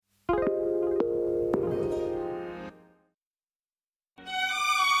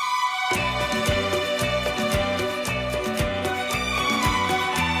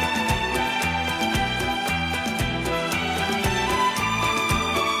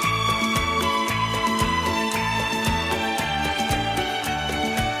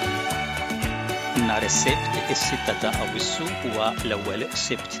nhar is-Sibt, is-6 ta' Awwissu huwa l-ewwel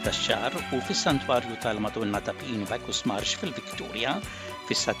Sibt tax-xahar u fis-Santwarju tal-Madonna ta' Pini Bacchus Marx fil-Viktoria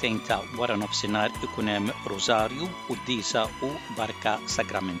fis-satejn ta' wara nofsinhar ikun hemm Rożarju, Qudiesa u Barka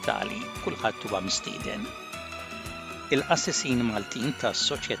Sagramentali. Kulħadd huwa mistieden. Il-qassisin Maltin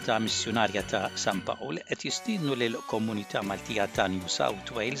tas-Soċjetà Missjonarja ta' San Pawl qed jistiednu lill-Komunità Maltija ta' New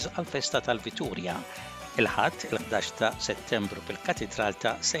South Wales għall-Festa tal-Viturja il-ħadd il-11 ta' Settembru fil-Katedral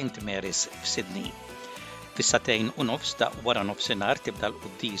ta' St. Mary's f'Sydney. Fis-satejn u nofs ta' wara nofsinhar tibda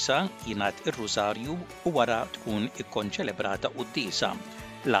l-Qudiesa jingħad ir-Rużarju u wara tkun ikkonċelebrata Qudiesa.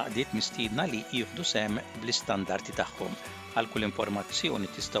 L-għaqdiet mistiedna li jieħdu sehem bl-istandardi tagħhom. Għal kull informazzjoni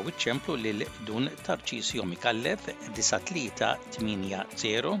tistgħu iċċemplu lil Dun Tarċisio Mikallef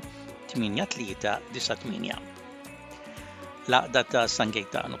 9380 8398. L-għaqda ta' San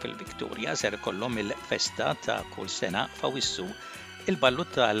Gaetano fil-Viktoria ser ikollhom il-festa ta' kull sena f'Awwissu. Il-ballu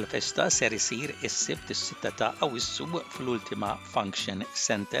tal-festa ser isir is-Sibt is-6 ta' Awwissu fl-Ultima Function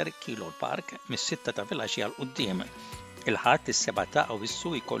Center Keilor Park mis-6 ta' filgħaxija l quddiem. Il-ħadd is-7 ta'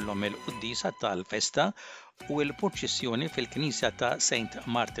 Awwissu jkollhom il-Qudiesa tal-festa u l-purċissjoni fil-Knisja ta' St.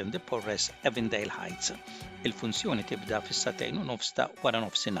 Martin de Porres, Avondale Heights. Il-funzjoni tibda fis-satejn u nofs ta' wara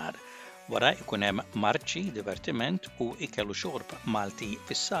nofsinhar. Wara jkun hemm marċi, divertiment u ikel u xorb Malti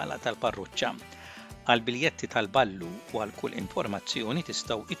fis-sala tal-parroċċa. Għal biljetti tal-ballu u għal kull informazzjoni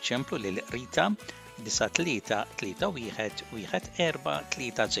tistgħu iċċemplu lil Rita 9331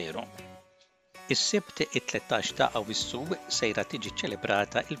 1430. Is-Sibt it-13 ta' Awwissu sejra tiġi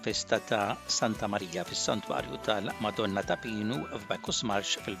ċċelebrata il-festa ta' Santa Marija fis-Santwarju tal-Madonna ta' Pinu f'Bacchus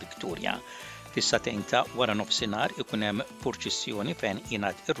Marx fil-Viktoria. Fis-satejn ta' wara nofsinhar ikun hemm purċissjoni fejn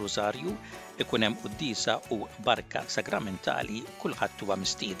jingħad ir-Rużarju, ikun hemm Qudiesa u Barka Sagramentali, kulħadd huwa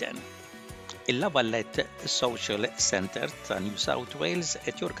mistieden. Il-Lavalette Social Center ta' New South Wales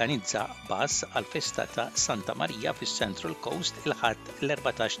qed jorganizza bass għall-festa ta' Santa Marija fis-Central Coast il-ħadd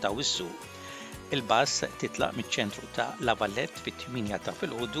l-14 ta' Awwissu. Il-bass titlaq miċ-ċentru ta' Lavalette fit-8 ta'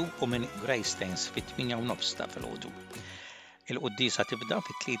 filgħodu u minn Greystanes fit-8 u nofs ta' filgħodu. Il-Qudiesa tibda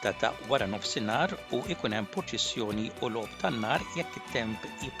fit-3 ta' wara nofsinhar u ikun hemm purċissjoni u logħob tan-nar jekk it-temp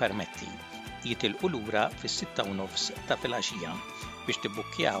jippermetti. Jitilqu lura fis-6 u nofs ta' filgħaxija. Biex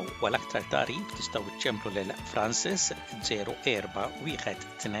tibbukkjaw u għal aktar tarif tistgħu iċċemplu lil Francis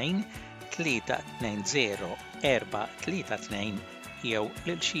 0412 320 432 jew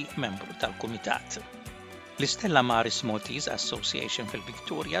lil xi membru tal-Kumitat. L-Stella Maris Maltese Association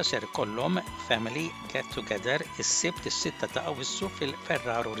fil-Viktoria ser kollhom Family Get Together is-Sibt is-6 ta' Awwissu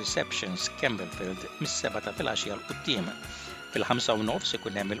fil-Ferraro Receptions, Campbellfield, mis-7 ta' filgħaxija l quddiem. Fil-5 u nofs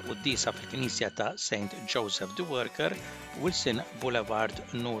ikun hemm il-Qudiesa fil-Knisja ta' St. Joseph the Worker, Wilson Boulevard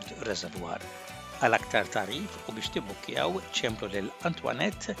North Reservoir. Għal aktar tarif u biex tibbukkjaw ċemplu lil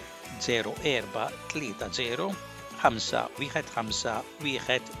Antoinette 0430 515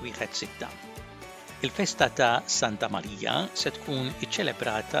 116. Il-festa ta' Santa Marija se tkun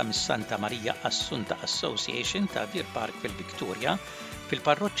iċċelebrata mis-Santa Marija Assunta Association ta' Deer Park fil-Viktoria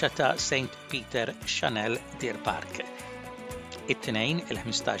fil-parroċċa ta' St. Peter Chanel Deer Park. It-tnejn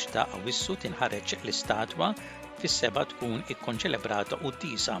il-15 ta' Awwissu tinħareġ l-istatwa fis-7 tkun ikkonċelebrata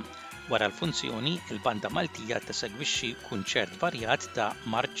Qudiesa. Wara l-funzjoni, il-Banda Maltija tisegwixxi kunċert varjat ta'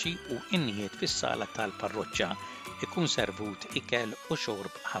 marċi u innijiet fis-sala tal-parroċċa. Ikun servut ikel u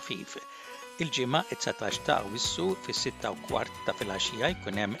xorb ħafif. Il-ġimgħa it-19 ta' Awwissu fis-6:15 ta' filgħaxija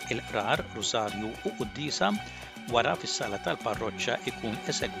jkun hemm il-qrar, Rużarju u Qudiesa, wara fis-sala tal-parroċċa ikun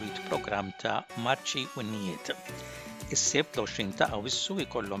esegwit programm ta' marċi u nnijiet. Is-Sibt l-20 ta' Awwissu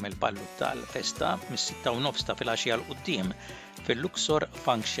jkollhom il-ballu tal-festa mis-6:30 ta' filgħaxija l quddiem fil-Luxor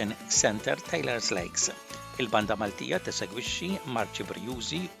Function Center Taylor's Lakes. Il-Banda Maltija tisegwixxi marċi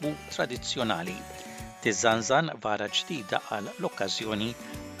brjużi u tradizzjonali. Tiżżanżan vara ġdida għal l-okkażjoni.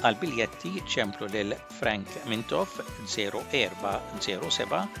 Għal biljetti ċemplu lil Frank Mintoff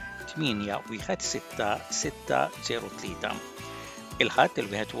 0407 816 603. Il-ħadd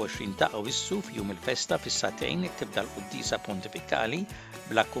il-21 ta' Awwissu f'jum il-festa fis-satejn tibda l-Qudiesa Pontifikali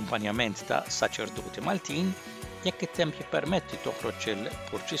bl-akkumpanjament ta' saċerdoti Maltin jekk it-temp jippermetti toħroġ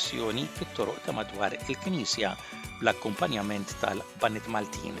il-purċissjoni fit-toroq ta' madwar il-Knisja bl-akkumpanjament tal-Banit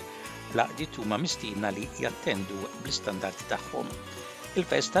Maltin. L-għaqdiet huma mistiedna li jattendu bl-istandardi tagħhom.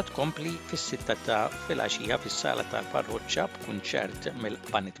 Il-festa tkompli fis-6 ta' filgħaxija fis-sala tal-parroċċa b'kunċert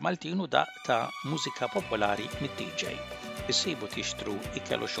mill-Banit Maltin u daqq ta' mużika popolari mid-DJ. Issibu tixtru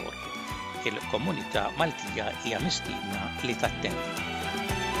ikel u xorb. Il-Komunità Maltija hija mistiedna li tattendi.